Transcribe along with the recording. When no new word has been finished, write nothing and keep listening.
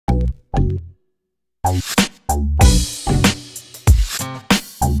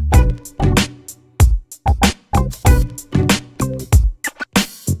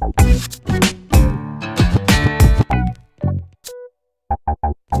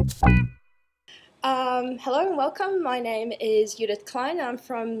Hello and welcome. My name is Judit Klein. I'm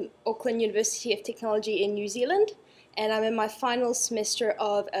from Auckland University of Technology in New Zealand, and I'm in my final semester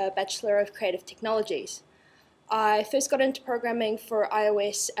of a Bachelor of Creative Technologies. I first got into programming for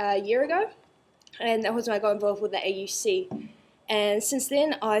iOS a year ago, and that was when I got involved with the AUC. And since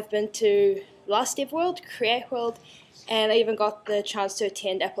then, I've been to Last Dev World, Create World, and I even got the chance to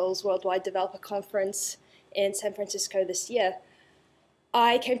attend Apple's Worldwide Developer Conference in San Francisco this year.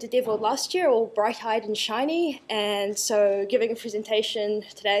 I came to DevWorld last year all bright-eyed and shiny, and so giving a presentation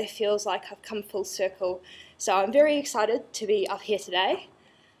today feels like I've come full circle. So I'm very excited to be up here today.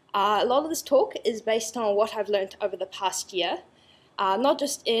 A lot of this talk is based on what I've learned over the past year, not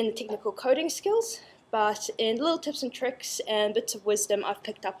just in technical coding skills, but in little tips and tricks and bits of wisdom I've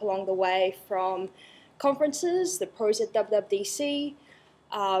picked up along the way from conferences, the pros at WWDC,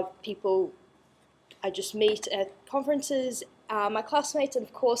 people I just meet at conferences, my classmates, and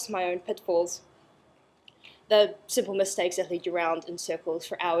of course my own pitfalls. The simple mistakes that lead you around in circles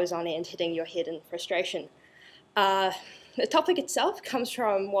for hours on end, hitting your head in frustration. The topic itself comes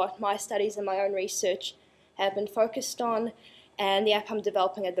from what my studies and my own research have been focused on, and the app I'm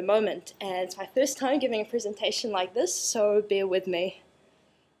developing at the moment. And it's my first time giving a presentation like this, so bear with me.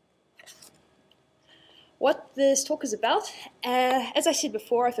 What this talk is about, as I said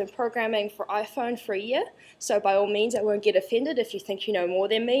before, I've been programming for iPhone for a year, so by all means I won't get offended if you think you know more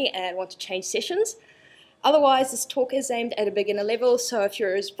than me and want to change sessions. Otherwise, this talk is aimed at a beginner level, so if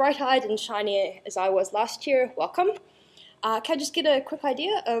you're as bright-eyed and shiny as I was last year, welcome. Can I just get a quick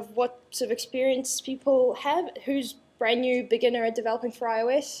idea of what sort of experience people have? Who's brand new beginner at developing for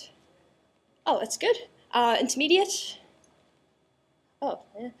iOS? Oh, that's good. Intermediate? Oh,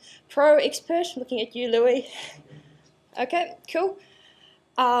 yeah. Pro, expert, looking at you, Louis. Okay, cool.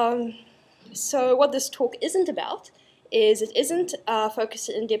 So what this talk isn't about is it isn't a focused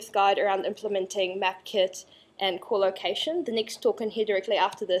in-depth guide around implementing MapKit and core location. The next talk in here directly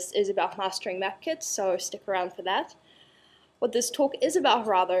after this is about mastering MapKit, so stick around for that. What this talk is about,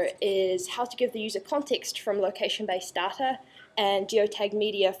 rather, is how to give the user context from location-based data and geotagged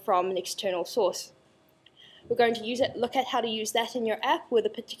media from an external source. We're going to look at how to use that in your app with a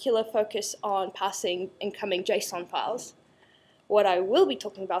particular focus on passing incoming JSON files. What I will be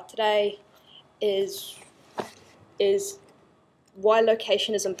talking about today is why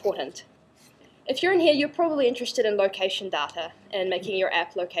location is important. If you're in here, you're probably interested in location data and making your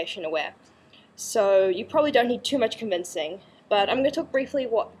app location aware. So you probably don't need too much convincing, but I'm going to talk briefly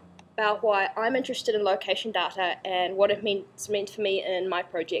about why I'm interested in location data and what it meant for me in my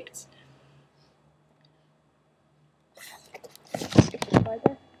projects.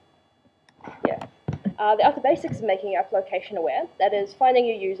 There are the basics of making your app location aware. That is, finding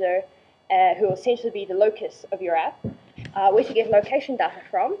your user who will essentially be the locus of your app, where to get location data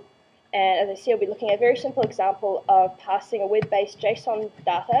from. And as I see, I'll be looking at a very simple example of passing a web-based JSON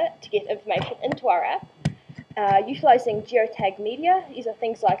data to get information into our app. Utilizing geotagged media. These are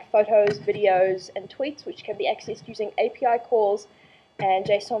things like photos, videos, and tweets, which can be accessed using API calls and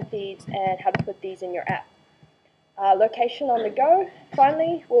JSON feeds, and how to put these in your app. Location on the go.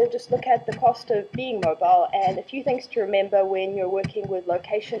 Finally, we'll just look at the cost of being mobile and a few things to remember when you're working with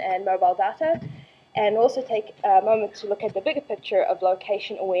location and mobile data, and also take a moment to look at the bigger picture of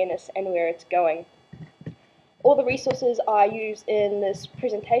location awareness and where it's going. All the resources I use in this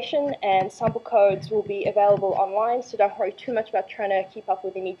presentation and sample codes will be available online, so don't worry too much about trying to keep up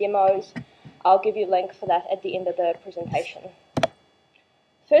with any demos. I'll give you a link for that at the end of the presentation.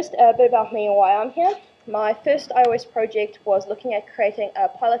 First, a bit about me and why I'm here. My first iOS project was looking at creating a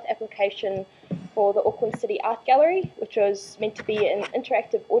pilot application for the Auckland City Art Gallery, which was meant to be an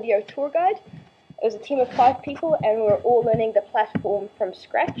interactive audio tour guide. It was a team of 5 people, and we were all learning the platform from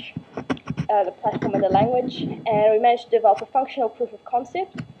scratch, the platform and the language, and we managed to develop a functional proof of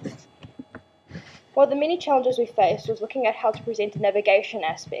concept. One of the many challenges we faced was looking at how to present a navigation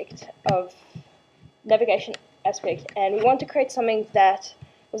aspect, and we wanted to create something that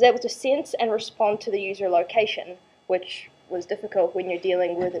was able to sense and respond to the user location, which was difficult when you're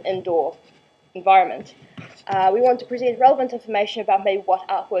dealing with an indoor environment. We wanted to present relevant information about maybe what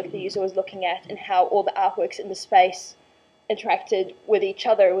artwork the user was looking at and how all the artworks in the space interacted with each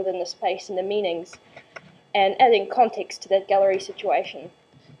other within the space and the meanings, and adding context to that gallery situation.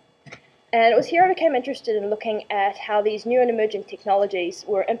 And it was here I became interested in looking at how these new and emerging technologies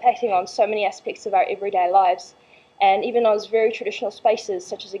were impacting on so many aspects of our everyday lives, and even those very traditional spaces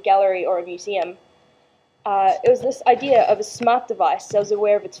such as a gallery or a museum. It was this idea of a smart device that was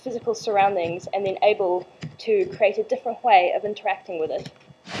aware of its physical surroundings and then able to create a different way of interacting with it.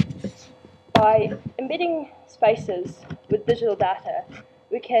 By embedding spaces with digital data,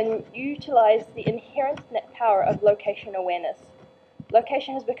 we can utilize the inherent power of location awareness.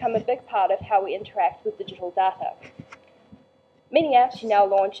 Location has become a big part of how we interact with digital data. Many apps you now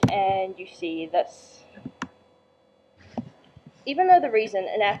launch and you see this. Even though the reason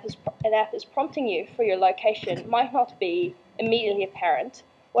an app is prompting you for your location might not be immediately apparent,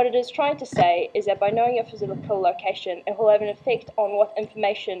 what it is trying to say is that by knowing your physical location, it will have an effect on what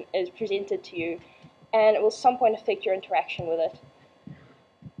information is presented to you, and it will at some point affect your interaction with it.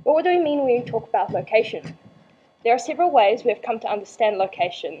 But what do we mean when we talk about location? There are several ways we have come to understand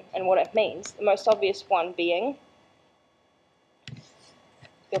location and what it means, the most obvious one being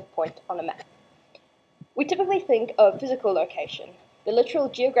your point on a map. We typically think of physical location, the literal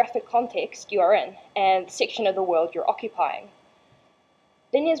geographic context you are in, and the section of the world you're occupying.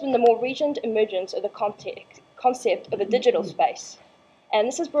 Then there's been the more recent emergence of the concept of a digital space, and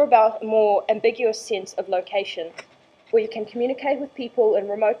this has brought about a more ambiguous sense of location, where you can communicate with people in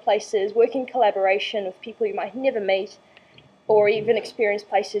remote places, work in collaboration with people you might never meet, or even experience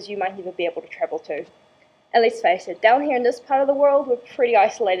places you might never be able to travel to. And let's face it, down here in this part of the world, we're pretty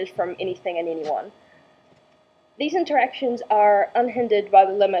isolated from anything and anyone. These interactions are unhindered by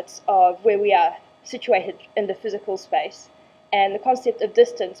the limits of where we are situated in the physical space, and the concept of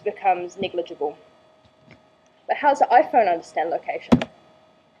distance becomes negligible. But how does the iPhone understand location?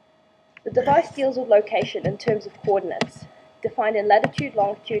 The device deals with location in terms of coordinates, defined in latitude,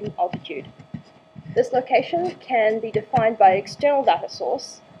 longitude, and altitude. This location can be defined by an external data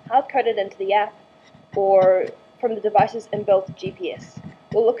source, hard-coded into the app, or from the device's inbuilt GPS.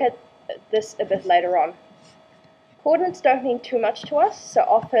 We'll look at this a bit later on. Coordinates don't mean too much to us, so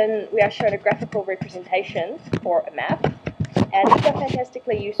often we are shown a graphical representation, or a map, and these are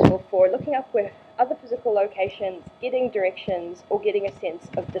fantastically useful for looking up with other physical locations, getting directions, or getting a sense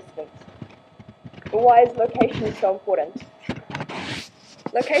of distance. But why is location so important?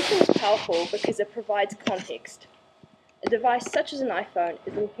 Location is powerful because it provides context. A device such as an iPhone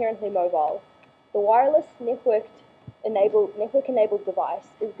is inherently mobile. The wireless network-enabled device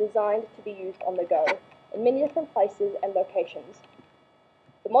is designed to be used on the go, in many different places and locations.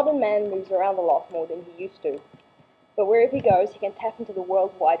 The modern man moves around a lot more than he used to, but wherever he goes, he can tap into the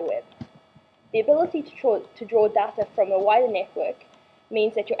World Wide Web. The ability to draw data from a wider network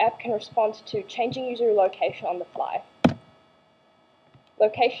means that your app can respond to changing user location on the fly.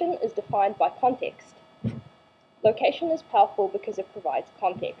 Location is defined by context. Location is powerful because it provides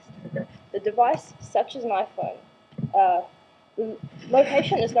context. The device, such as an iPhone,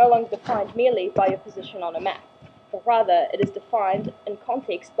 location is no longer defined merely by your position on a map, but rather it is defined in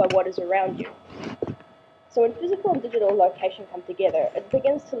context by what is around you. So when physical and digital location come together, it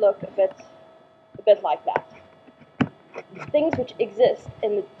begins to look a bit like that. Things which exist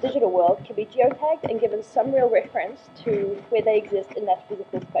in the digital world can be geotagged and given some real reference to where they exist in that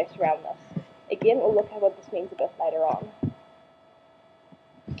physical space around us. Again, we'll look at what this means a bit later on.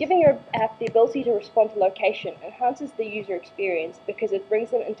 Giving your app the ability to respond to location enhances the user experience because it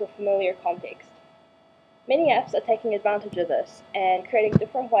brings them into a familiar context. Many apps are taking advantage of this and creating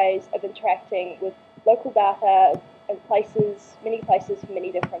different ways of interacting with local data and places, many places for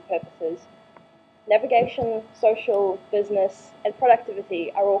many different purposes. Navigation, social, business, and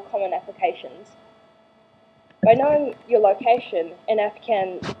productivity are all common applications. By knowing your location, an app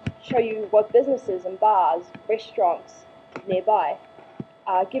can show you what businesses and bars, restaurants nearby,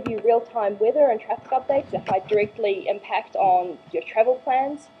 give you real-time weather and traffic updates that might directly impact on your travel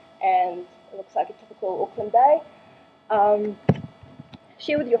plans, and it looks like a typical Auckland day.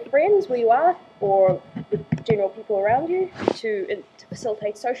 Share with your friends where you are, or with general people around you to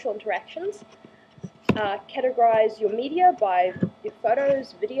facilitate social interactions. Categorize your media by your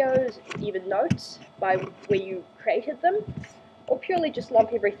photos, videos, even notes by where you created them, or purely just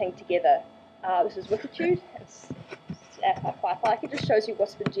lump everything together. This is Wikitude. It's like it just shows you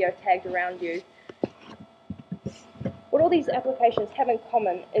what's been geotagged around you. What all these applications have in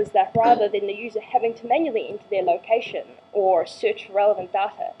common is that rather than the user having to manually enter their location or search for relevant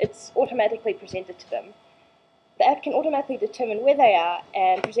data, it's automatically presented to them. The app can automatically determine where they are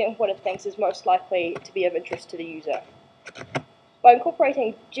and present what it thinks is most likely to be of interest to the user. By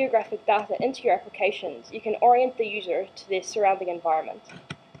incorporating geographic data into your applications, you can orient the user to their surrounding environment.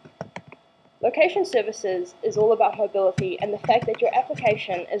 Location services is all about mobility and the fact that your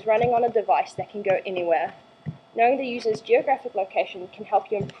application is running on a device that can go anywhere. Knowing the user's geographic location can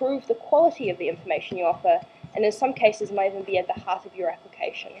help you improve the quality of the information you offer, and in some cases might even be at the heart of your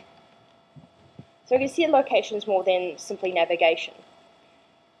application. So we can see location is more than simply navigation.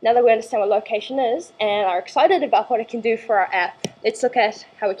 Now that we understand what location is and are excited about what it can do for our app, let's look at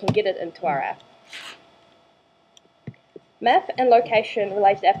how we can get it into our app. Map and location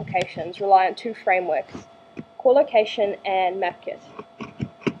related applications rely on two frameworks, core location and MapKit.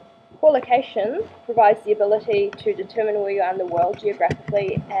 Core location provides the ability to determine where you are in the world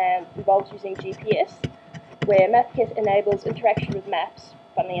geographically and involves using GPS, where MapKit enables interaction with maps,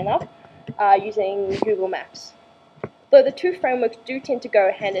 funnily enough, using Google Maps. Though the two frameworks do tend to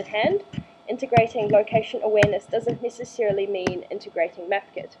go hand in hand, integrating location awareness doesn't necessarily mean integrating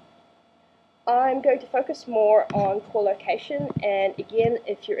MapKit. I'm going to focus more on core location, and again,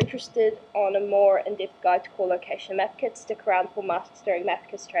 if you're interested on a more in-depth guide to core location MapKit, stick around for mastering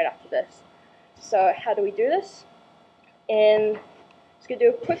MapKit straight after this. So how do we do this? And I'm just going to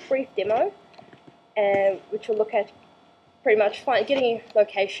do a quick brief demo, which will look at pretty much getting a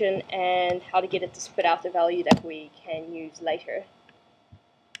location and how to get it to spit out a value that we can use later.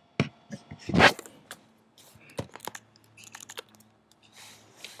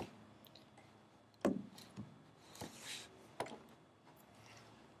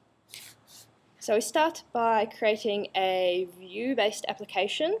 So we start by creating a view-based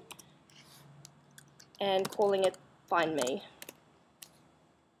application and calling it Find Me.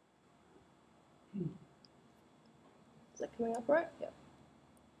 Is that coming up right? Yep.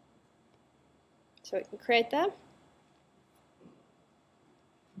 So we can create that.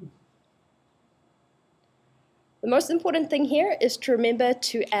 The most important thing here is to remember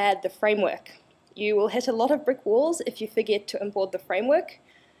to add the framework. You will hit a lot of brick walls if you forget to import the framework,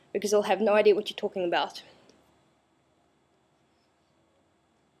 because they'll have no idea what you're talking about.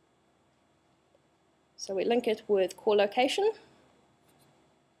 So we link it with core location,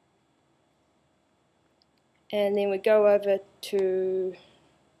 and then we go over to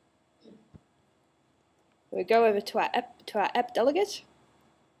our app delegate.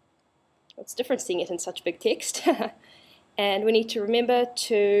 It's different seeing it in such big text. And we need to remember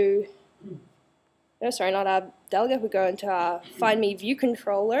to, no, sorry, not our delegate, we go into our Find Me View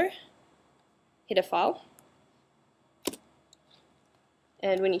Controller header file.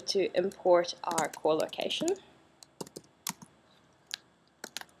 And we need to import our core location.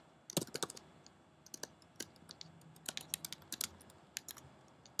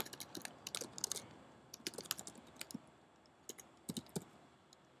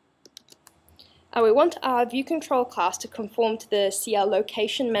 We want our view control class to conform to the CL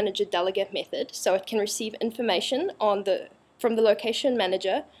location manager delegate method, so it can receive information from the location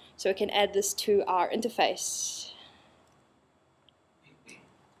manager, so we can add this to our interface.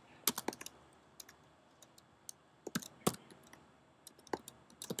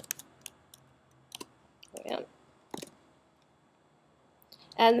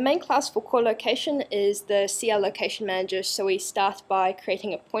 And the main class for core location is the CL location manager, so we start by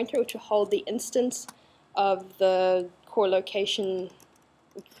creating a pointer which will hold the instance of the core location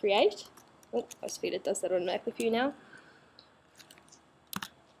we create. Oh, I speed it does that automatically for you now.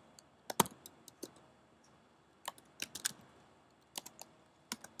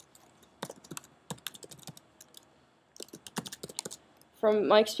 From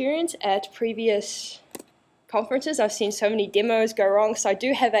my experience at previous conferences, I've seen so many demos go wrong, so I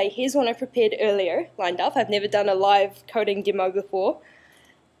do have a here's one I prepared earlier lined up. I've never done a live coding demo before.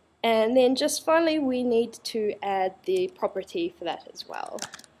 And then just finally we need to add the property for that as well.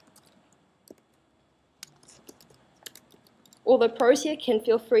 All the pros here can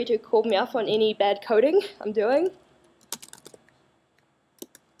feel free to call me up on any bad coding I'm doing.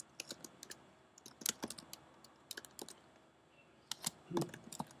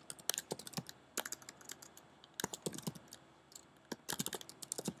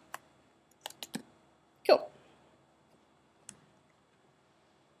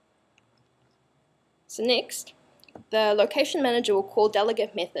 So next, the location manager will call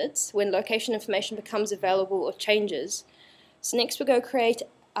delegate methods when location information becomes available or changes. So next we're going to create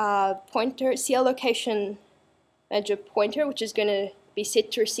a pointer, CL location manager pointer, which is going to be set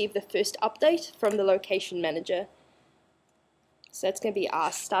to receive the first update from the location manager. So that's going to be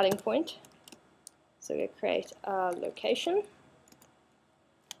our starting point. So we're going to create a location,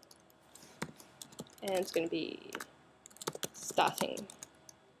 and it's going to be starting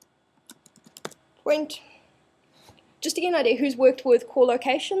point. Just to get an idea, who's worked with core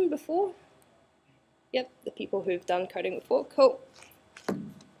location before? Yep, the people who've done coding before. Cool.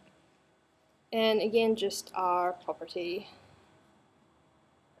 And again, just our property.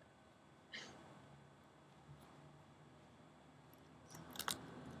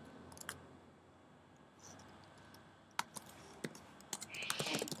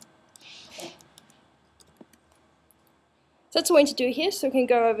 So that's what we're going to do here. So we can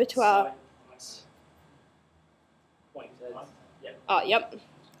go over to our Yep. oh, yep.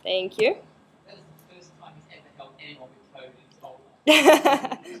 Thank you. That was the first time he's ever helped anyone with coding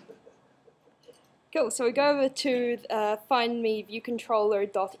Cool, so we go over to find me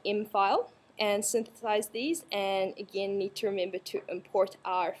viewcontroller.m file and synthesize these, and again need to remember to import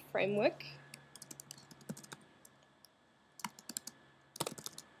our framework.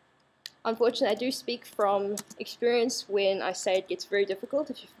 Unfortunately, I do speak from experience when I say it gets very difficult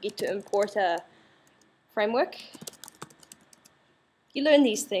if you forget to import a framework. You learn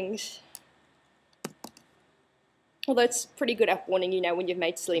these things. Although it's pretty good at warning you now when you've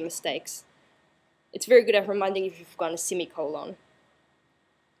made silly mistakes. It's very good at reminding you if you've gone a semicolon.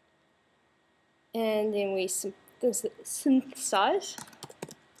 And then we synthesize.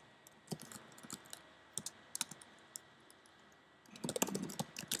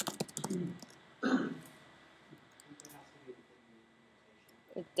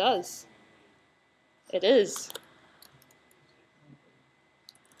 It does. It is.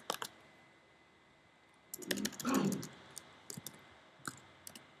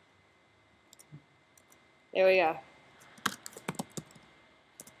 There we go.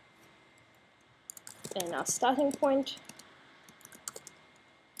 And our starting point.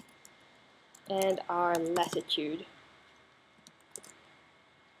 And our latitude.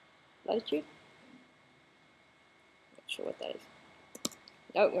 Latitude? Not sure what that is.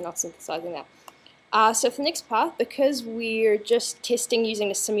 No, we're not synthesizing that. So for the next part, because we're just testing using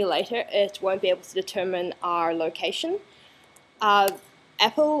a simulator, it won't be able to determine our location.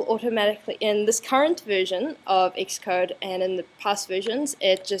 Apple automatically, in this current version of Xcode and in the past versions,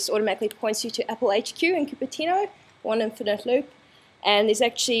 it just automatically points you to Apple HQ in Cupertino, one infinite loop. And there's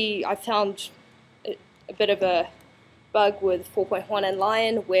actually, I found a bit of a bug with 4.1 and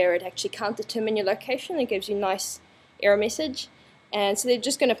Lion where it actually can't determine your location. It gives you a nice error message. And so they're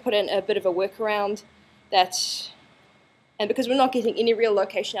just going to put in a bit of a workaround that, and because we're not getting any real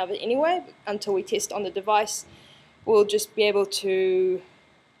location out of it anyway, until we test on the device, we'll just be able to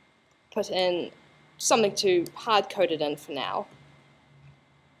put in something to hard code it in for now.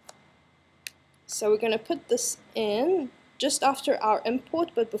 So we're going to put this in just after our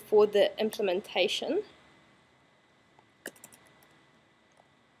import, but before the implementation.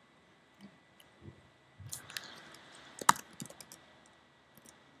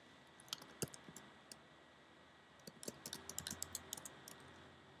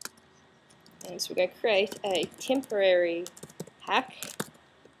 And so we're going to create a temporary hack.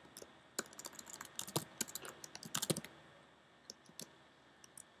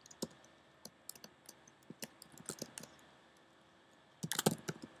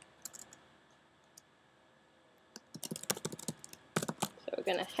 So we're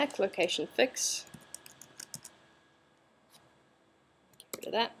going to hack location fix. Get rid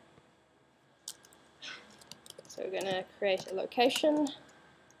of that. So we're going to create a location.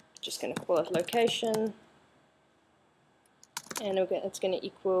 Just going to call it location, and it's going to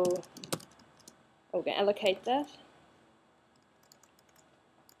equal, we're going to allocate that.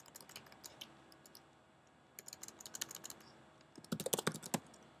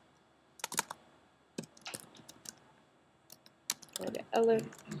 We're going to allocate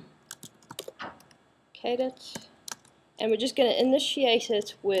it, and we're just going to initiate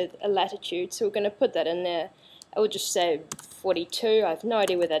it with a latitude, so we're going to put that in there. I will just say 42, I have no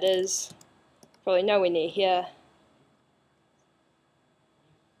idea where that is, probably nowhere near here.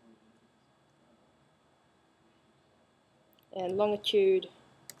 And longitude,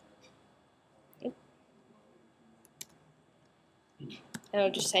 and I'll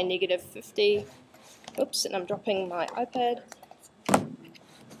just say -50. Oops, and I'm dropping my iPad.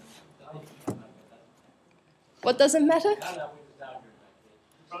 What doesn't matter? I'm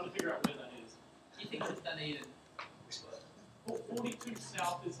trying to figure out where that is. You think it's Dunedin? 42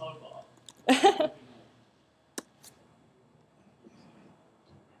 south is Hobart.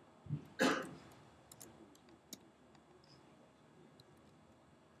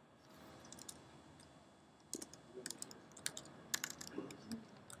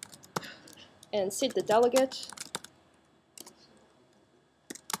 And set the delegate.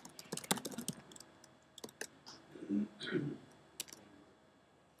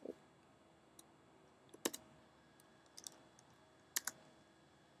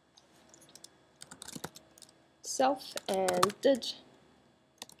 Self and did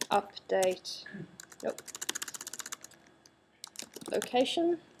update, nope,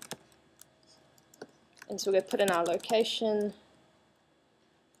 location. And so we're going to put in our location,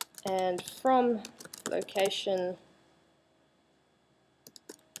 and from location,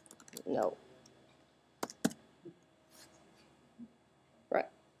 no. Right.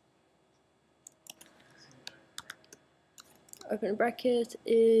 Open bracket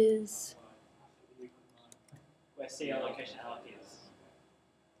is Where CL location alloc is.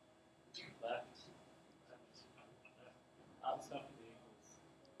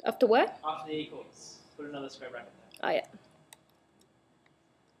 After where? After the equals. Put another square bracket there. Oh yeah.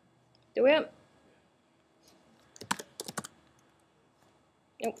 Do we?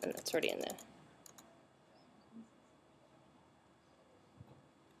 Nope, and that's already in there.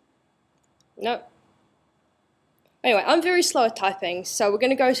 Nope. Anyway, I'm very slow at typing, so we're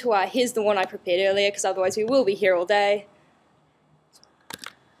going to go to here's the one I prepared earlier, because otherwise we will be here all day.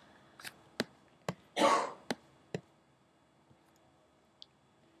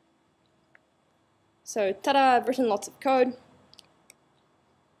 So, ta-da, I've written lots of code.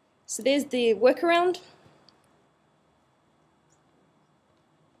 So there's the workaround.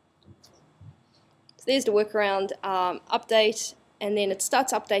 So there's the workaround update, and then it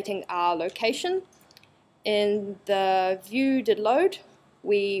starts updating our location. In the view did load,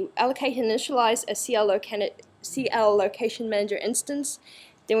 we allocate and initialize a CL location manager instance.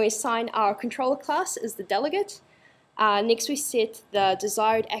 Then we assign our controller class as the delegate. Next we set the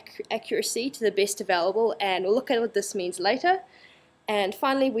desired accuracy to the best available, and we'll look at what this means later. And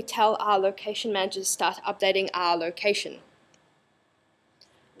finally we tell our location manager to start updating our location.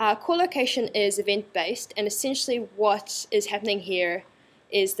 Our core location is event-based, and essentially what is happening here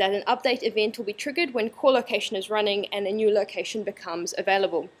is that an update event will be triggered when core location is running and a new location becomes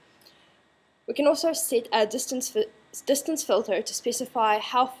available. We can also set a distance filter to specify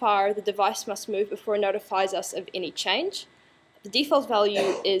how far the device must move before it notifies us of any change. The default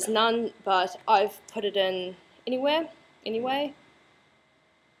value is none, but I've put it in anyway.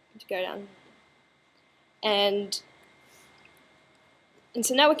 To go down. And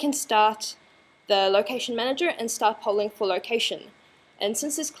so now we can start the location manager and start polling for location. And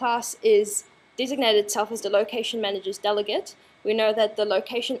since this class is designated itself as the location manager's delegate, we know that the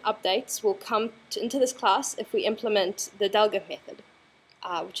location updates will come into this class if we implement the delegate method,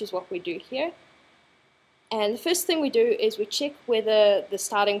 which is what we do here. And the first thing we do is we check whether the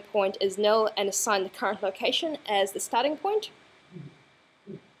starting point is nil and assign the current location as the starting point.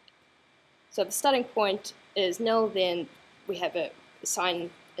 So if the starting point is nil, then we have it assign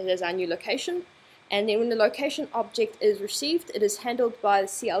it as our new location. And then when the location object is received, it is handled by the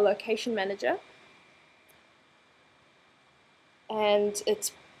CL location manager. And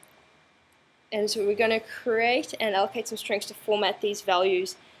so we're going to create and allocate some strings to format these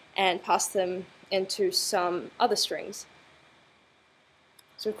values and pass them into some other strings.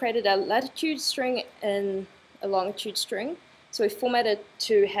 So we created a latitude string and a longitude string. So we formatted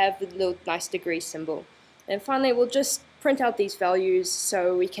to have the little nice degree symbol. And finally we'll just print out these values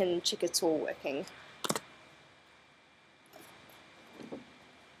so we can check it's all working.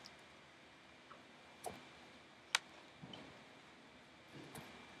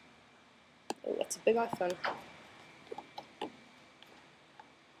 Oh, that's a big iPhone.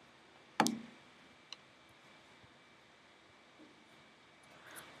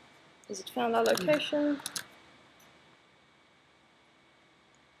 Has it found our location?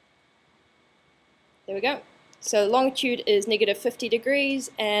 There we go. So longitude is -50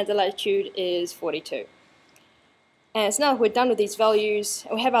 degrees and the latitude is 42. And so now we're done with these values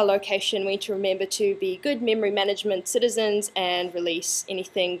and we have our location, we need to remember to be good memory management citizens and release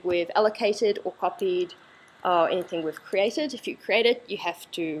anything we've allocated or copied or anything we've created. If you create it, you have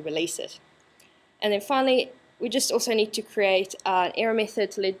to release it. And then finally, we just also need to create an error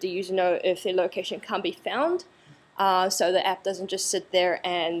method to let the user know if their location can't be found, so the app doesn't just sit there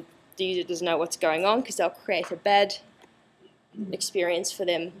and the user doesn't know what's going on, because they'll create a bad experience for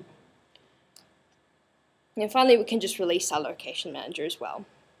them. And finally, we can just release our location manager as well.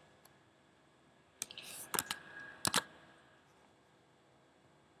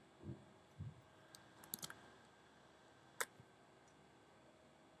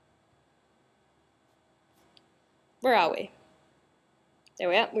 Where are we? There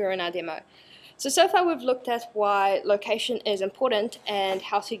we are, we're in our demo. So far we've looked at why location is important and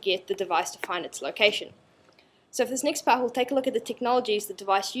how to get the device to find its location. So for this next part, we'll take a look at the technologies the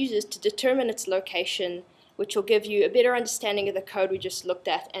device uses to determine its location, which will give you a better understanding of the code we just looked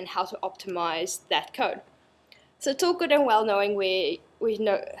at and how to optimize that code. So it's all good and well knowing So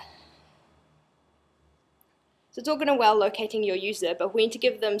it's all good and well locating your user, but we need to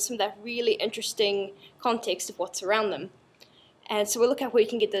give them some of that really interesting context of what's around them. And so we'll look at where you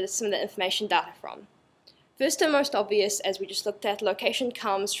can get some of the information data from. First and most obvious, as we just looked at, location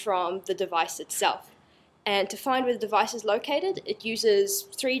comes from the device itself. And to find where the device is located, it uses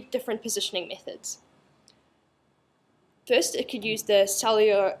 3 different positioning methods. First, it could use the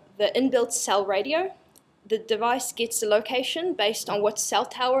inbuilt cell radio. The device gets the location based on what cell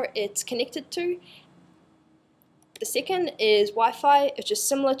tower it's connected to. The second is Wi-Fi. It's just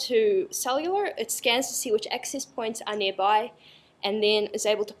similar to cellular. It scans to see which access points are nearby, and then is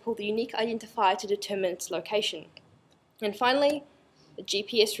able to pull the unique identifier to determine its location. And finally, the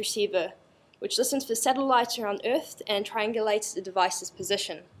GPS receiver, which listens for satellites around Earth and triangulates the device's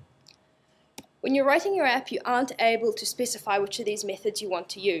position. When you're writing your app, you aren't able to specify which of these methods you want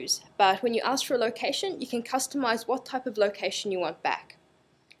to use, but when you ask for a location, you can customize what type of location you want back.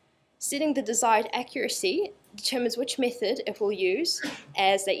 Setting the desired accuracy determines which method it will use,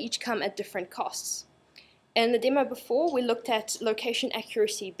 as they each come at different costs. In the demo before, we looked at location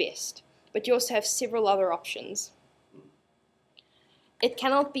accuracy best, but you also have several other options. It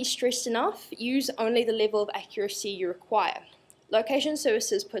cannot be stressed enough, use only the level of accuracy you require. Location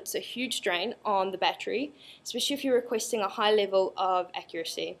services puts a huge strain on the battery, especially if you're requesting a high level of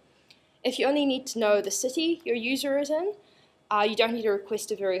accuracy. If you only need to know the city your user is in, you don't need to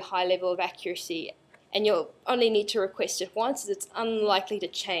request a very high level of accuracy, and you'll only need to request it once, as it's unlikely to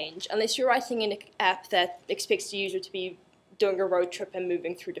change, unless you're writing an app that expects the user to be doing a road trip and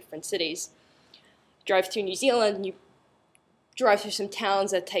moving through different cities. Drive through New Zealand, and you drive through some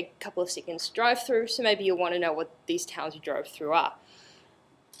towns that take a couple of seconds to drive through, so maybe you'll want to know what these towns you drove through are.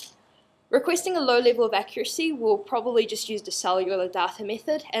 Requesting a low level of accuracy will probably just use the cellular data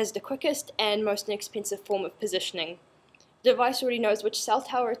method as the quickest and most inexpensive form of positioning. The device already knows which cell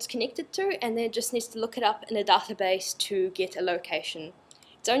tower it's connected to, and then it just needs to look it up in a database to get a location.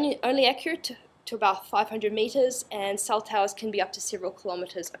 It's only accurate to about 500 meters, and cell towers can be up to several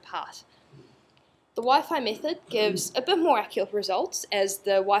kilometers apart. The Wi-Fi method gives a bit more accurate results, as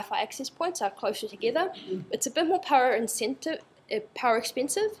the Wi-Fi access points are closer together. It's a bit more power expensive,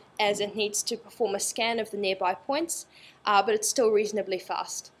 as it needs to perform a scan of the nearby points, but it's still reasonably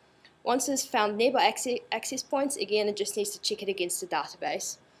fast. Once it's found nearby access points, again, it just needs to check it against the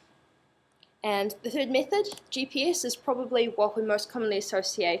database. And the third method, GPS, is probably what we most commonly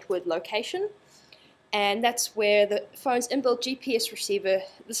associate with location. And that's where the phone's inbuilt GPS receiver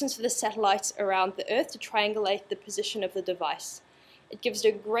listens for the satellites around the Earth to triangulate the position of the device. It gives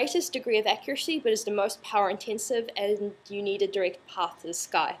the greatest degree of accuracy, but is the most power intensive, and you need a direct path to the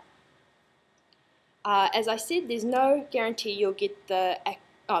sky. As I said, there's no guarantee you'll get the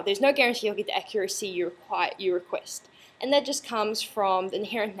accuracy you request, and that just comes from the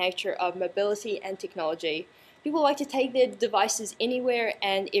inherent nature of mobility and technology. People like to take their devices anywhere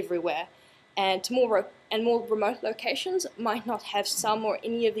and everywhere, and more remote locations might not have some or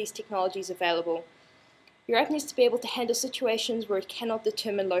any of these technologies available. Your app needs to be able to handle situations where it cannot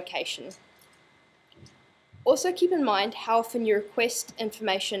determine location. Also keep in mind how often you request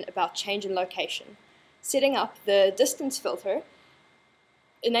information about change in location. Setting up the distance filter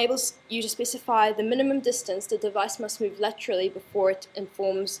enables you to specify the minimum distance the device must move laterally before it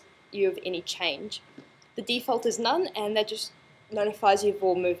informs you of any change. The default is none, and that just notifies you of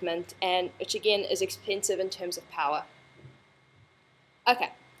all movement, and which again is expensive in terms of power. Okay,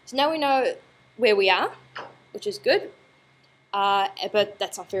 so now we know where we are, which is good, but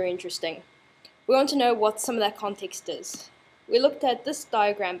that's not very interesting. We want to know what some of that context is. We looked at this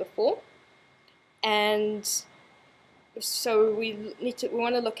diagram before, and so we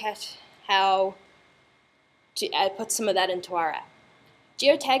want to look at how to put some of that into our app.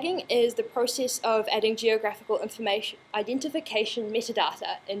 Geotagging is the process of adding geographical information, identification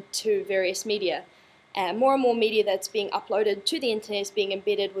metadata into various media. And more media that's being uploaded to the internet is being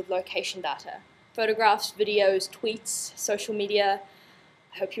embedded with location data. Photographs, videos, tweets, social media.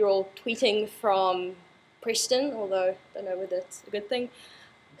 I hope you're all tweeting from Preston, although I don't know whether that's a good thing.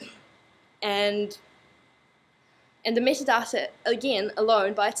 And the metadata, again,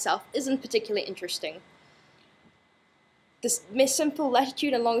 alone by itself, isn't particularly interesting. The simple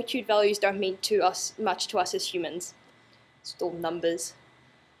latitude and longitude values don't mean much to us as humans. It's all numbers.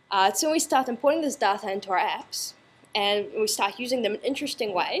 So when we start importing this data into our apps, and we start using them in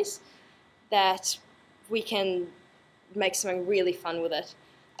interesting ways, that we can make something really fun with it.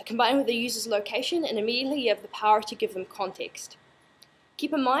 Combine with the user's location, and immediately you have the power to give them context.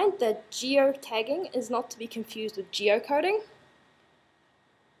 Keep in mind that geotagging is not to be confused with geocoding.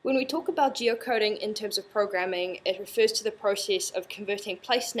 When we talk about geocoding in terms of programming, it refers to the process of converting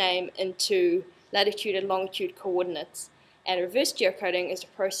place name into latitude and longitude coordinates. And reverse geocoding is the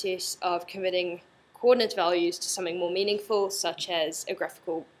process of converting coordinate values to something more meaningful, such as a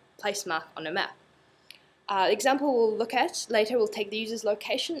graphical place mark on a map. The example we'll look at later will take the user's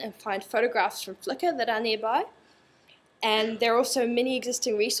location and find photographs from Flickr that are nearby. And there are also many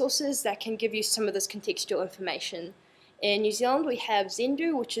existing resources that can give you some of this contextual information. In New Zealand, we have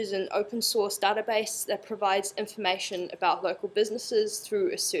Zendu, which is an open source database that provides information about local businesses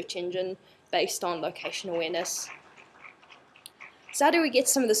through a search engine based on location awareness. So how do we get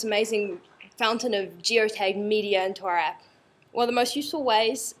some of this amazing fountain of geotagged media into our app? One of the most useful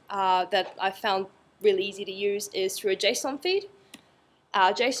ways that I found really easy to use is through a JSON feed.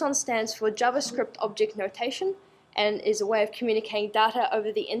 JSON stands for JavaScript Object Notation and is a way of communicating data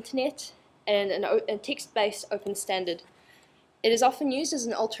over the internet in a text-based open standard. It is often used as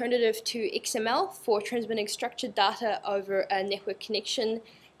an alternative to XML for transmitting structured data over a network connection,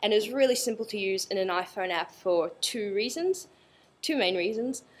 and is really simple to use in an iPhone app for two main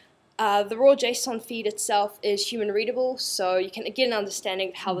reasons. The raw JSON feed itself is human readable, so you can get an understanding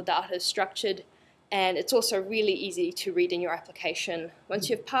of how the data is structured, and it's also really easy to read in your application. Once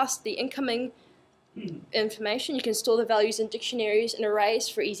you've passed the incoming information, you can store the values in dictionaries and arrays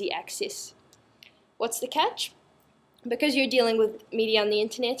for easy access. What's the catch? Because you're dealing with media on the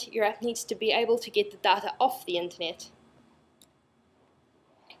internet, your app needs to be able to get the data off the internet.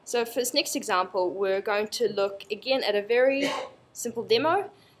 So for this next example, we're going to look again at a very simple demo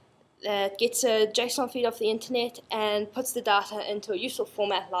that gets a JSON feed off the internet and puts the data into a useful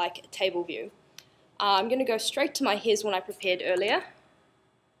format like a table view. I'm going to go straight to my here's one I prepared earlier.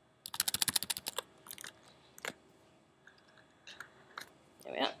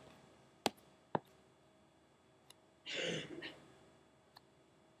 There we are.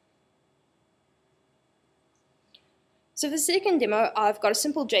 So for the second demo, I've got a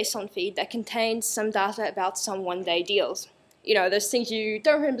simple JSON feed that contains some data about some one-day deals. You know, those things you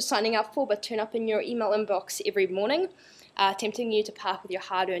don't remember signing up for but turn up in your email inbox every morning, tempting you to park with your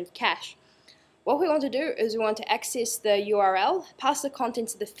hard-earned cash. What we want to do is we want to access the URL, pass the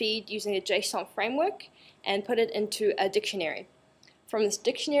contents of the feed using a JSON framework, and put it into a dictionary. From this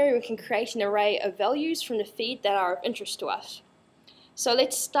dictionary, we can create an array of values from the feed that are of interest to us. So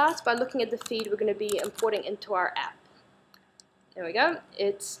let's start by looking at the feed we're going to be importing into our app. There we go.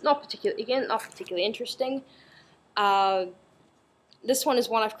 It's not particularly interesting. This one is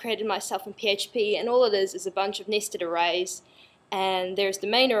one I've created myself in PHP, and all it is a bunch of nested arrays. And there's the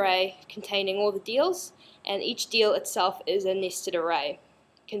main array containing all the deals, and each deal itself is a nested array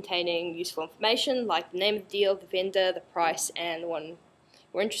containing useful information like the name of the deal, the vendor, the price, and the one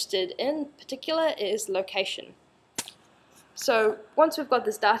we're interested in particular is location. So once we've got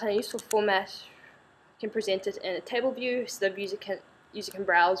this data in a useful format, we can present it in a table view so the user can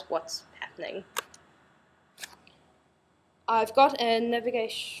browse what's happening. I've got a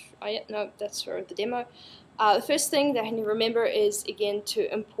navigation. Oh yeah, no, that's for the demo. The first thing that I need to remember is again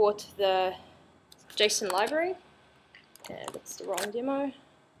to import the JSON library. And that's the wrong demo.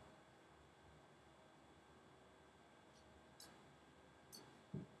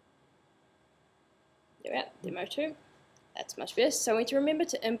 There we are, demo 2. That's much better. So we need to remember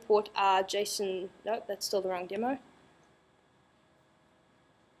to import our JSON. No, that's still the wrong demo.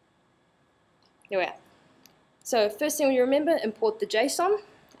 There we are. So first thing we remember, import the JSON.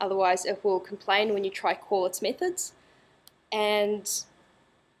 Otherwise it will complain when you try call its methods. And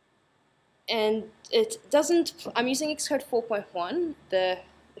it doesn't, I'm using Xcode 4.1, the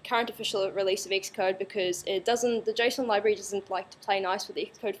current official release of Xcode, because the JSON library doesn't like to play nice with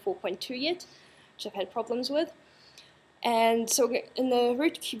Xcode 4.2 yet, which I've had problems with. And so in the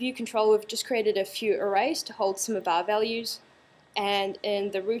root view controller, we've just created a few arrays to hold some of our values. And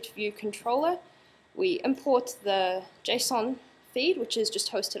in the root view controller, we import the JSON feed, which is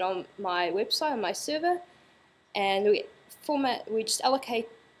just hosted on my website, on my server, and we just allocate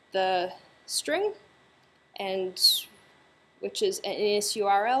the string, which is an NS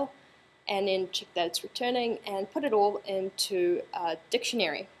URL, and then check that it's returning, and put it all into a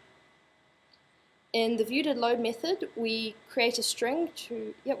dictionary. In the view.load method, we create a string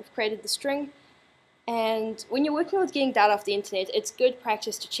we've created the string. And when you're working with getting data off the internet, it's good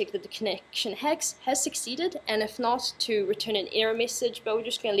practice to check that the connection has succeeded, and if not, to return an error message, but we're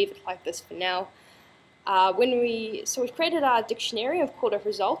just going to leave it like this for now. So we've created our dictionary, we've called it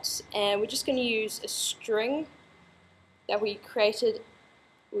results, and we're just going to use a string that we created,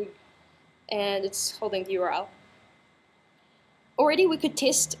 and it's holding the URL. Already we could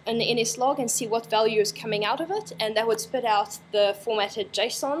test an NSLog and see what value is coming out of it, and that would spit out the formatted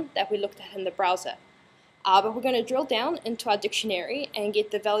JSON that we looked at in the browser. But we're going to drill down into our dictionary and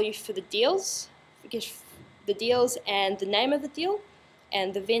get the value for the deals, and the name of the deal,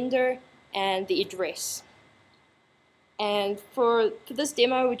 and the vendor, and the address. And for this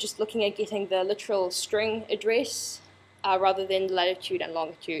demo, we're just looking at getting the literal string address rather than latitude and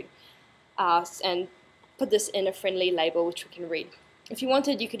longitude, and put this in a friendly label which we can read. If you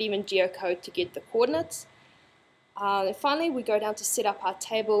wanted, you could even geocode to get the coordinates. And finally, we go down to set up our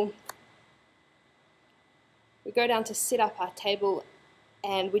table.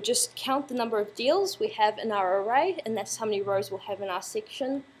 And we just count the number of deals we have in our array, and that's how many rows we'll have in our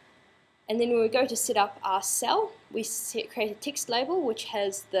section. And then when we go to set up our cell, we create a text label which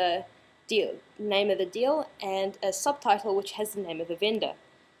has the name of the deal and a subtitle which has the name of the vendor.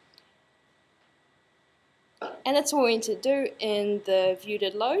 And that's what we need to do in the view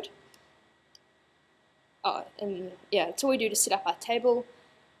did load. That's what we do to set up our table.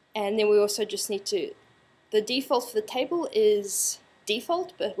 And then we also just need to, the default for the table is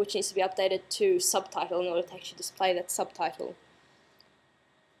default, but which needs to be updated to subtitle in order to actually display that subtitle.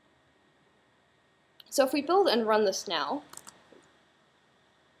 So if we build and run this now,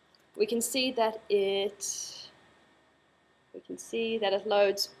 we can see that it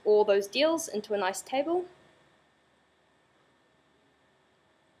loads all those deals into a nice table.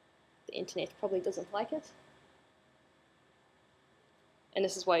 The internet probably doesn't like it. And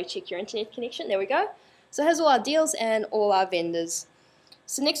this is why you check your internet connection. There we go. So it has all our deals and all our vendors.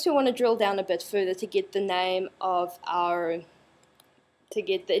 So next we want to drill down a bit further to get the name of to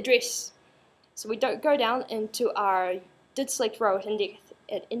get the address. So we go down into our did select row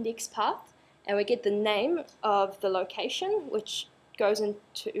at index path, and we get the name of the location, which goes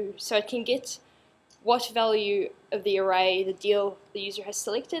into, so it can get what value of the array the deal the user has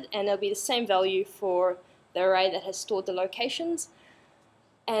selected, and it'll be the same value for the array that has stored the locations.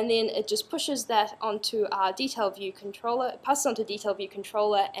 And then it just pushes that onto our detail view controller, it passes onto detail view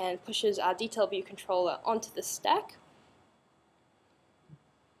controller and pushes our detail view controller onto the stack,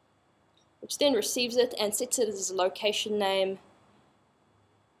 which then receives it and sets it as a location name,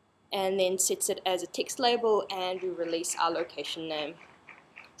 and then sets it as a text label, and we release our location name.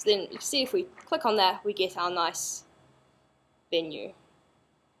 So then you see if we click on that, we get our nice venue.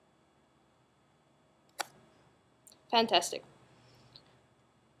 Fantastic.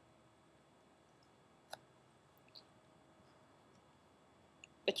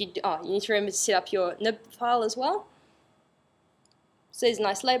 But you need to remember to set up your nib file as well. So there's a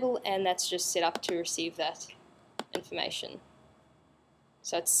nice label, and that's just set up to receive that information.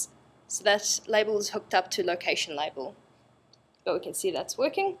 So that label is hooked up to location label. But we can see that's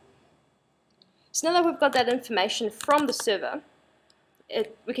working. So now that we've got that information from the server,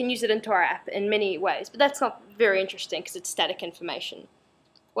 we can use it into our app in many ways. But that's not very interesting because it's static information.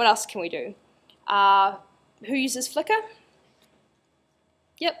 What else can we do? Who uses Flickr?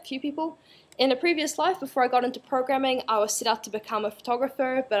 Yep, a few people. In a previous life, before I got into programming, I was set out to become a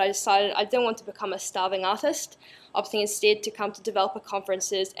photographer, but I decided I didn't want to become a starving artist, opting instead to come to developer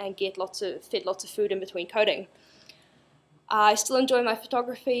conferences and get fed lots of food in between coding. I still enjoy my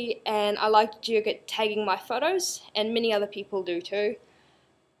photography, and I like geotagging my photos, and many other people do too.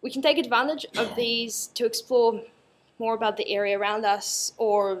 We can take advantage of these to explore more about the area around us,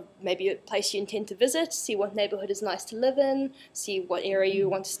 or maybe a place you intend to visit, see what neighborhood is nice to live in, see what area you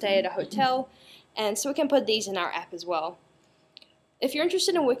want to stay at a hotel, and so we can put these in our app as well. If you're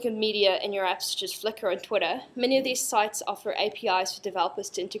interested in Wikimedia in your apps such as Flickr and Twitter, many of these sites offer APIs for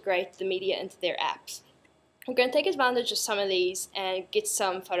developers to integrate the media into their apps. We're going to take advantage of some of these and get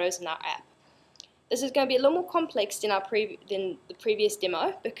some photos in our app. This is going to be a little more complex than the previous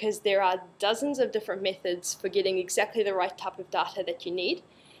demo because there are dozens of different methods for getting exactly the right type of data that you need,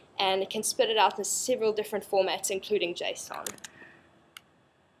 and it can spit it out in several different formats, including JSON.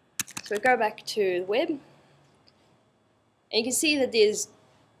 So we go back to the web, and you can see that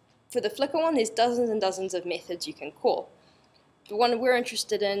for the Flickr one, there's dozens and dozens of methods you can call. The one we're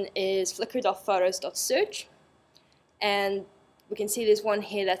interested in is flickr.photos.search, and we can see there's one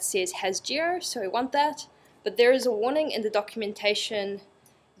here that says has geo, so we want that. But there is a warning in the documentation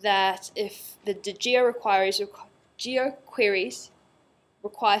that if the geo queries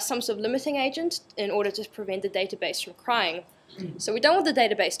require some sort of limiting agent in order to prevent the database from crying. So we don't want the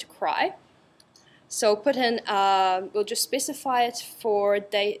database to cry. So we'll put in, we'll just specify it for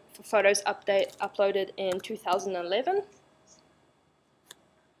photos uploaded in 2011.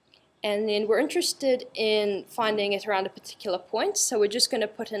 And then we're interested in finding it around a particular point, so we're just going to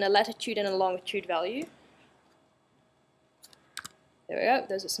put in a latitude and a longitude value. There we go,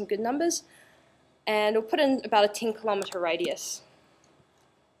 those are some good numbers. And we'll put in about a 10-kilometer radius.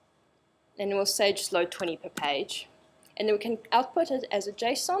 And we'll say just load 20 per page. And then we can output it as a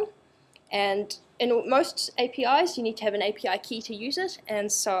JSON. And in most APIs, you need to have an API key to use it,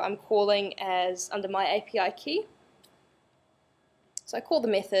 and so I'm calling as under my API key. So I call the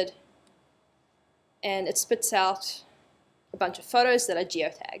method, and it spits out a bunch of photos that are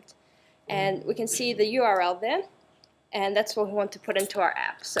geotagged. And we can see the URL there, and that's what we want to put into our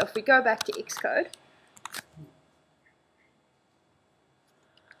app. So if we go back to Xcode,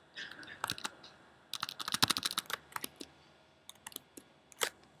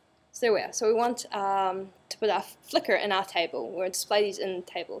 so there we are. So we want to put our Flickr in our table. We're going to display these in the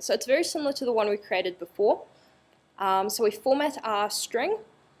table. So it's very similar to the one we created before. So we format our string.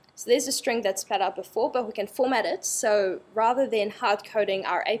 So there's a string that's spat out before, but we can format it. So rather than hard coding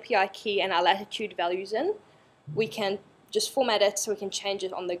our API key and our latitude values in, we can just format it so we can change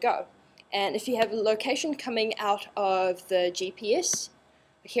it on the go. And if you have a location coming out of the GPS,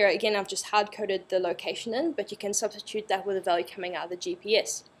 here again I've just hard coded the location in, but you can substitute that with a value coming out of the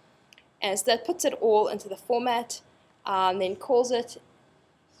GPS. And so that puts it all into the format, then calls it.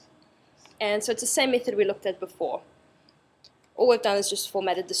 And so it's the same method we looked at before. All we've done is just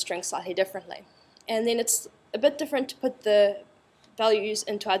formatted the string slightly differently. And then it's a bit different to put the values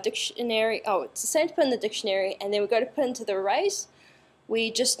into our dictionary. Oh, it's the same to put in the dictionary, and then we go to put into the arrays.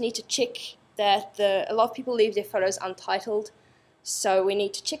 We just need to check that a lot of people leave their photos untitled. So we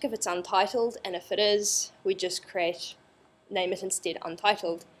need to check if it's untitled, and if it is, we just name it instead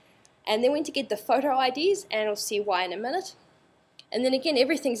untitled. And then we need to get the photo IDs, and we'll see why in a minute. And then again,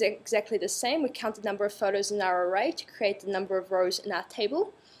 everything's exactly the same. We count the number of photos in our array to create the number of rows in our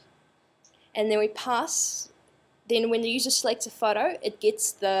table. And then we pass, then when the user selects a photo, it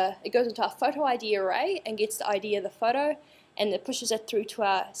goes into our photo ID array and gets the ID of the photo, and it pushes it through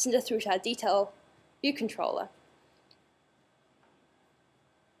to sends it through to our detail view controller.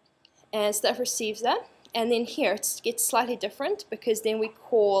 And so that receives that. And then here it gets slightly different, because then we have to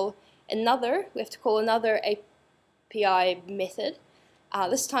call another API method.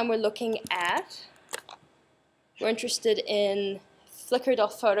 This time we're interested in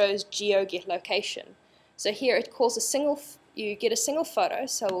Flickr.photos geogetLocation. So here it calls you get a single photo,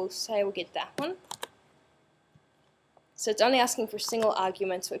 so we'll say we'll get that one. So it's only asking for a single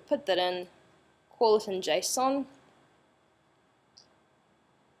argument, so we put that in, call it in JSON.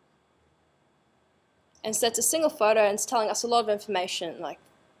 And so it's a single photo, and it's telling us a lot of information, like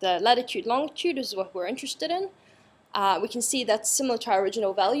the latitude, longitude is what we're interested in. We can see that's similar to our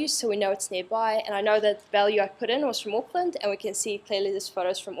original values, so we know it's nearby, and I know that the value I put in was from Auckland, and we can see clearly this photo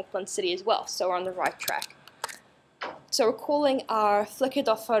is from Auckland City as well, so we're on the right track. So we're calling our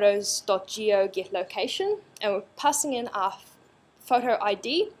flickr.photos.geogetLocation, and we're passing in our photo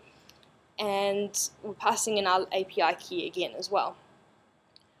ID, and we're passing in our API key again as well.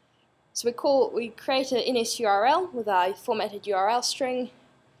 So we create an NSURL with our formatted URL string.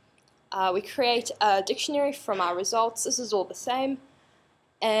 We create a dictionary from our results. This is all the same.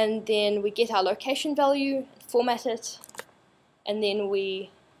 And then we get our location value, format it, and then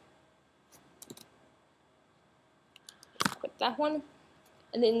we quit that one.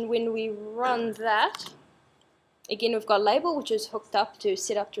 And then when we run that, again we've got a label which is hooked up to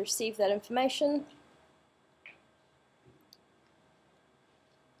set up to receive that information.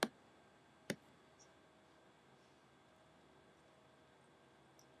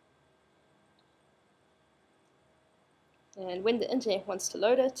 And when the internet wants to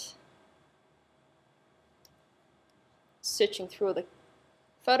load it, searching through all the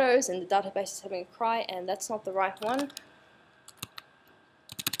photos, and the database is having a cry, and that's not the right one.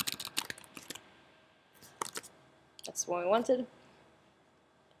 That's what we wanted.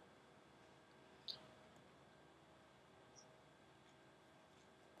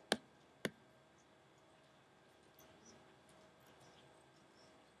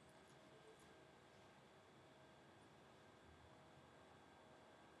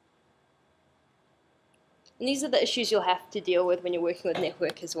 And these are the issues you'll have to deal with when you're working with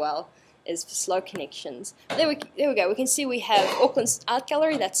network as well, is for slow connections. There we go. We can see we have Auckland's Art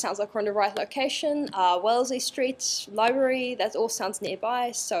Gallery. That sounds like we're in the right location. Wellesley Street, Library, that all sounds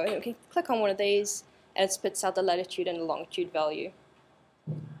nearby. So we can click on one of these, and it spits out the latitude and the longitude value.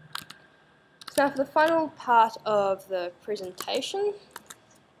 So now for the final part of the presentation,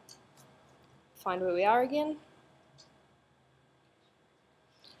 find where we are again.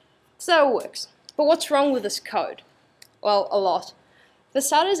 So that all works. But what's wrong with this code? Well, a lot. For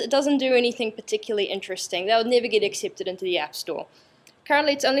starters, it doesn't do anything particularly interesting. That would never get accepted into the App Store.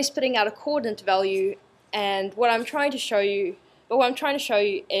 Currently, it's only spitting out a coordinate value, and what I'm trying to show you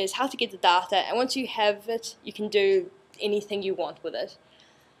is how to get the data, and once you have it, you can do anything you want with it.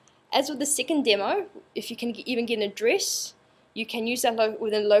 As with the second demo, if you can even get an address, you can use that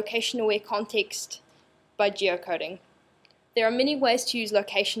within a location-aware context by geocoding. There are many ways to use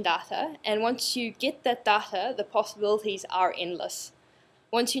location data, and once you get that data, the possibilities are endless.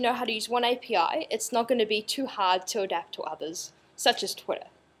 Once you know how to use one API, it's not going to be too hard to adapt to others, such as Twitter.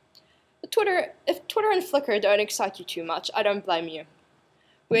 If Twitter and Flickr don't excite you too much, I don't blame you.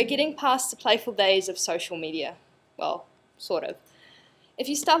 We're getting past the playful days of social media. Well, sort of. If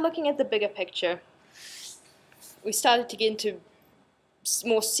you start looking at the bigger picture, we started to get into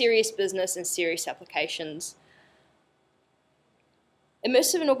more serious business and serious applications.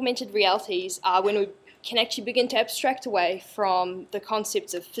 Immersive and augmented realities are when we can actually begin to abstract away from the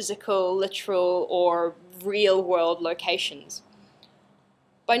concepts of physical, literal, or real-world locations.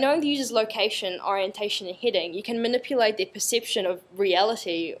 By knowing the user's location, orientation, and heading, you can manipulate their perception of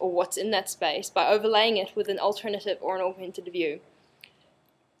reality or what's in that space by overlaying it with an alternative or an augmented view.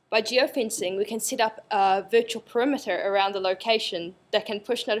 By geofencing, we can set up a virtual perimeter around the location that can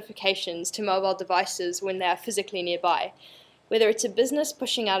push notifications to mobile devices when they are physically nearby. Whether it's a business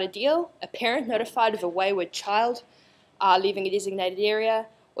pushing out a deal, a parent notified of a wayward child leaving a designated area,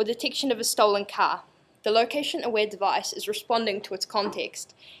 or detection of a stolen car. The location-aware device is responding to its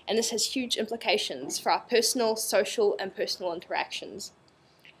context, and this has huge implications for our personal, social, and personal interactions.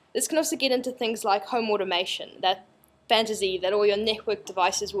 This can also get into things like home automation, that fantasy that all your network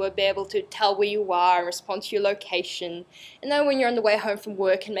devices will be able to tell where you are and respond to your location, and then when you're on the way home from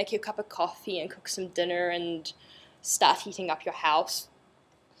work and make you a cup of coffee and cook some dinner and start heating up your house.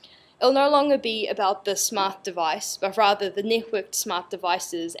 It'll no longer be about the smart device, but rather the networked smart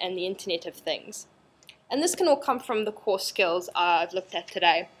devices and the Internet of Things. And this can all come from the core skills I've looked at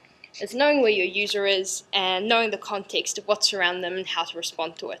today. It's knowing where your user is and knowing the context of what's around them and how to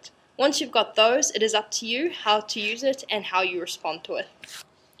respond to it. Once you've got those, it is up to you how to use it and how you respond to it.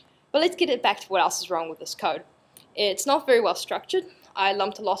 But let's get it back to what else is wrong with this code. It's not very well structured. I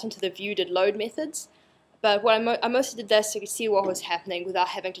lumped a lot into the view-did-load methods, but what I mostly did this so you could see what was happening without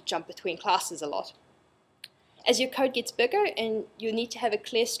having to jump between classes a lot. As your code gets bigger, and you need to have a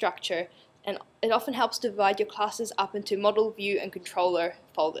clear structure, and it often helps to divide your classes up into model, view, and controller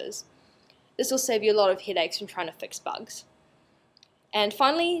folders. This will save you a lot of headaches from trying to fix bugs. And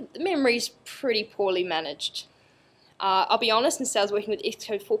finally, the memory is pretty poorly managed. I'll be honest, instead I was working with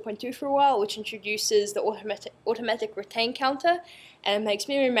Xcode 4.2 for a while, which introduces the automatic retain counter, and it makes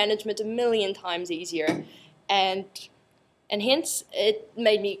memory management a million times easier. And hence, it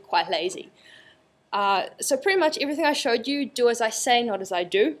made me quite lazy. So pretty much everything I showed you, do as I say, not as I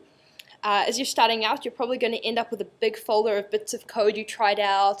do. As you're starting out, you're probably going to end up with a big folder of bits of code you tried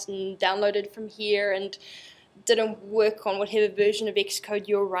out and downloaded from here and didn't work on whatever version of Xcode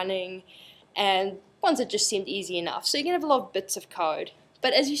you're running, and ones that just seemed easy enough. So you're going to have a lot of bits of code.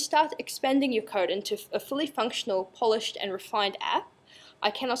 But as you start expanding your code into a fully functional, polished, and refined app,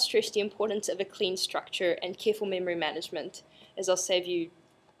 I cannot stress the importance of a clean structure and careful memory management, as I'll save you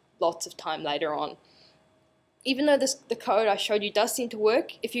lots of time later on. Even though the code I showed you does seem to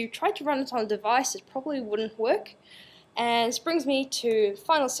work, if you tried to run it on a device, it probably wouldn't work. And this brings me to the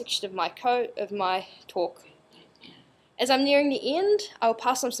final section of my talk. As I'm nearing the end, I will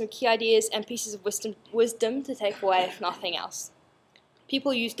pass on some key ideas and pieces of wisdom to take away, if nothing else.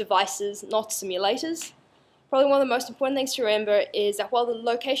 People use devices, not simulators. Probably one of the most important things to remember is that while the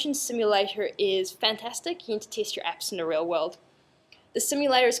location simulator is fantastic, you need to test your apps in the real world. The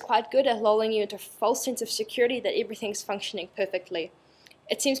simulator is quite good at lulling you into a false sense of security that everything's functioning perfectly.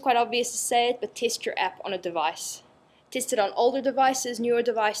 It seems quite obvious to say it, but test your app on a device. Test it on older devices, newer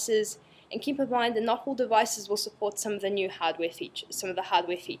devices, and keep in mind that not all devices will support some of the hardware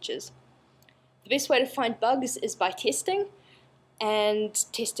features. The best way to find bugs is by testing on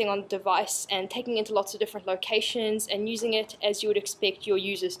the device and taking it to lots of different locations and using it as you would expect your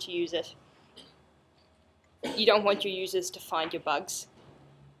users to use it. You don't want your users to find your bugs.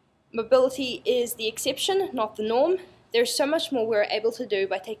 Mobility is the exception, not the norm. There's so much more we're able to do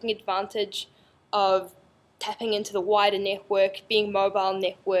by taking advantage of tapping into the wider network, being mobile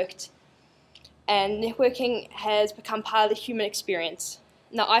networked, and networking has become part of the human experience.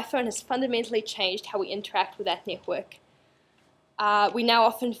 Now, iPhone has fundamentally changed how we interact with that network. We now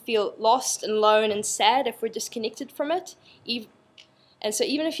often feel lost and alone and sad if we're disconnected from it. And so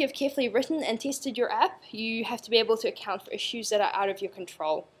even if you have carefully written and tested your app, you have to be able to account for issues that are out of your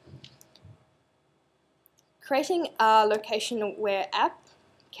control. Creating a location-aware app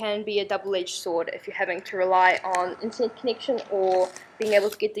can be a double-edged sword if you're having to rely on internet connection or being able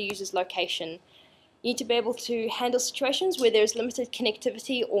to get the user's location. You need to be able to handle situations where there's limited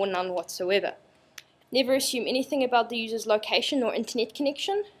connectivity or none whatsoever. Never assume anything about the user's location or internet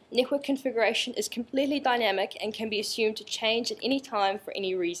connection. Network configuration is completely dynamic and can be assumed to change at any time for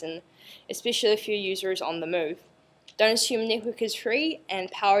any reason, especially if your user is on the move. Don't assume network is free,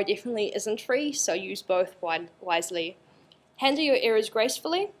 and power definitely isn't free, so use both wisely. Handle your errors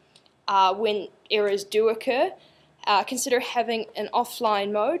gracefully. When errors do occur, consider having an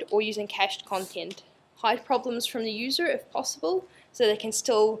offline mode or using cached content. Hide problems from the user if possible, so they can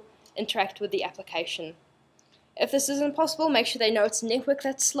still interact with the application. If this isn't possible, make sure they know it's a network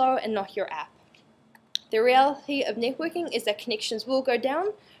that's slow and not your app. The reality of networking is that connections will go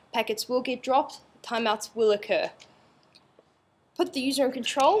down, packets will get dropped, timeouts will occur. Put the user in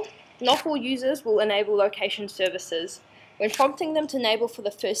control. Not all users will enable location services. When prompting them to enable for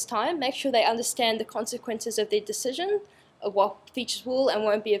the first time, make sure they understand the consequences of their decision, of what features will and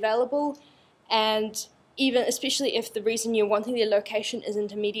won't be available, and even especially if the reason you're wanting their location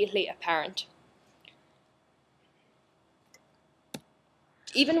isn't immediately apparent.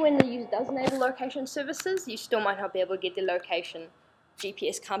 Even when the user does enable location services, you still might not be able to get their location.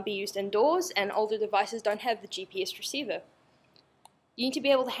 GPS can't be used indoors, and older devices don't have the GPS receiver. You need to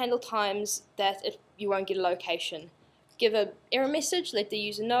be able to handle times that you won't get a location. Give an error message, let the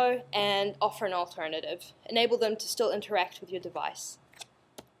user know, and offer an alternative. Enable them to still interact with your device.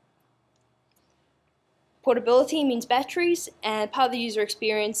 Portability means batteries, and part of the user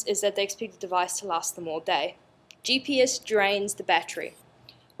experience is that they expect the device to last them all day. GPS drains the battery.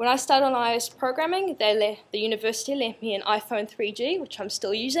 When I started on iOS programming, the university lent me an iPhone 3G, which I'm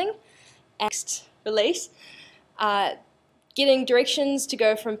still using. Next release, getting directions to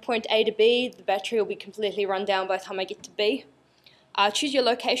go from point A to B, the battery will be completely run down by the time I get to B. Choose your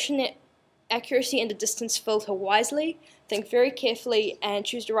location accuracy and the distance filter wisely. Think very carefully and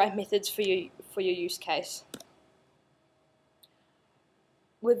choose the right methods for your use case.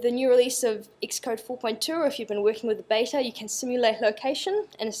 With the new release of Xcode 4.2, or if you've been working with the beta, you can simulate location,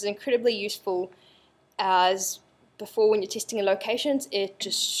 and this is incredibly useful. As before, when you're testing in locations, it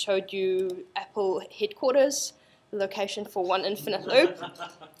just showed you Apple headquarters, the location for one infinite loop.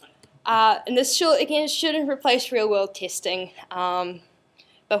 And this shouldn't replace real-world testing,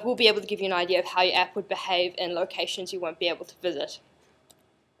 but we'll be able to give you an idea of how your app would behave in locations you won't be able to visit.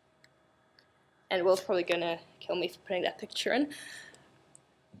 And Will's probably going to kill me for putting that picture in.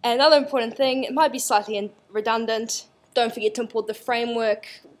 Another important thing, it might be slightly redundant, don't forget to import the framework,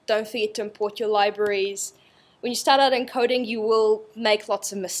 don't forget to import your libraries. When you start out in coding, you will make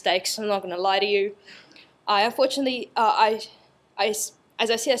lots of mistakes, I'm not going to lie to you. Unfortunately, as I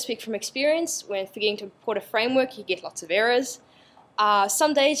said, I speak from experience. When forgetting to import a framework, you get lots of errors.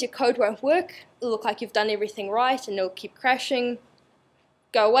 Some days your code won't work, it'll look like you've done everything right and it'll keep crashing.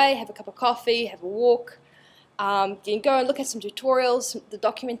 Go away, have a cup of coffee, have a walk. You can go and look at some tutorials, the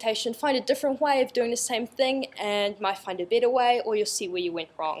documentation, find a different way of doing the same thing, and you might find a better way, or you'll see where you went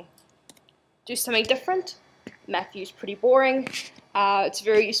wrong. Do something different. Map view is pretty boring. It's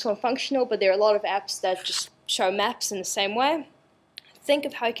very useful and functional, but there are a lot of apps that just show maps in the same way. Think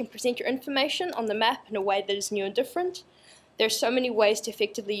of how you can present your information on the map in a way that is new and different. There are so many ways to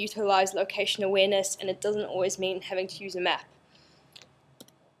effectively utilize location awareness, and it doesn't always mean having to use a map.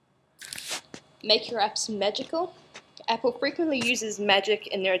 Make your apps magical. Apple frequently uses magic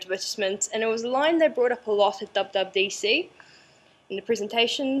in their advertisements, and it was a line they brought up a lot at WWDC. In the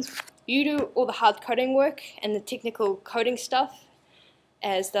presentations, you do all the hard coding work and the technical coding stuff.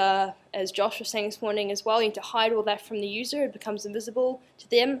 As Josh was saying this morning as well, you need to hide all that from the user. It becomes invisible to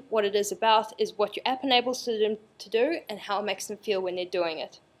them. What it is about is what your app enables them to do and how it makes them feel when they're doing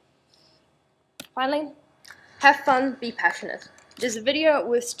it. Finally, have fun, be passionate. There's a video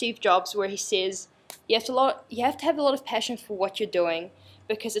with Steve Jobs where he says you have to have a lot of passion for what you're doing,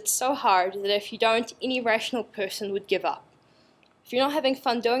 because it's so hard that if you don't, any rational person would give up. If you're not having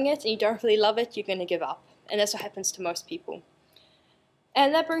fun doing it and you don't really love it, you're going to give up. And that's what happens to most people.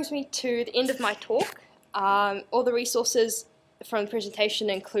 And that brings me to the end of my talk. All the resources from the presentation,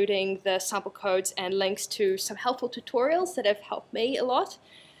 including the sample codes and links to some helpful tutorials that have helped me a lot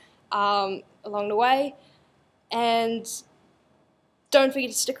along the way. And don't forget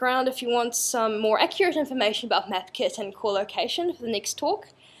to stick around if you want some more accurate information about MapKit and core location for the next talk.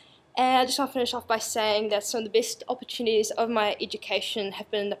 And I just want to finish off by saying that some of the best opportunities of my education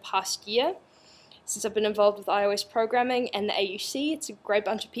have been in the past year. Since I've been involved with iOS programming and the AUC, it's a great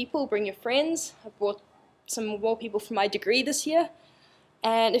bunch of people. Bring your friends. I've brought some more people from my degree this year.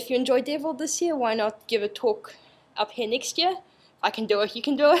 And if you enjoyed DevWorld this year, why not give a talk up here next year? If I can do it, you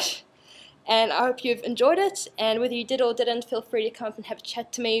can do it. And I hope you've enjoyed it, and whether you did or didn't, feel free to come up and have a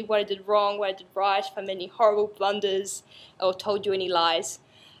chat to me, what I did wrong, what I did right, if I made any horrible blunders or told you any lies.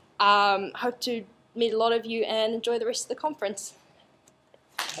 Hope to meet a lot of you and enjoy the rest of the conference.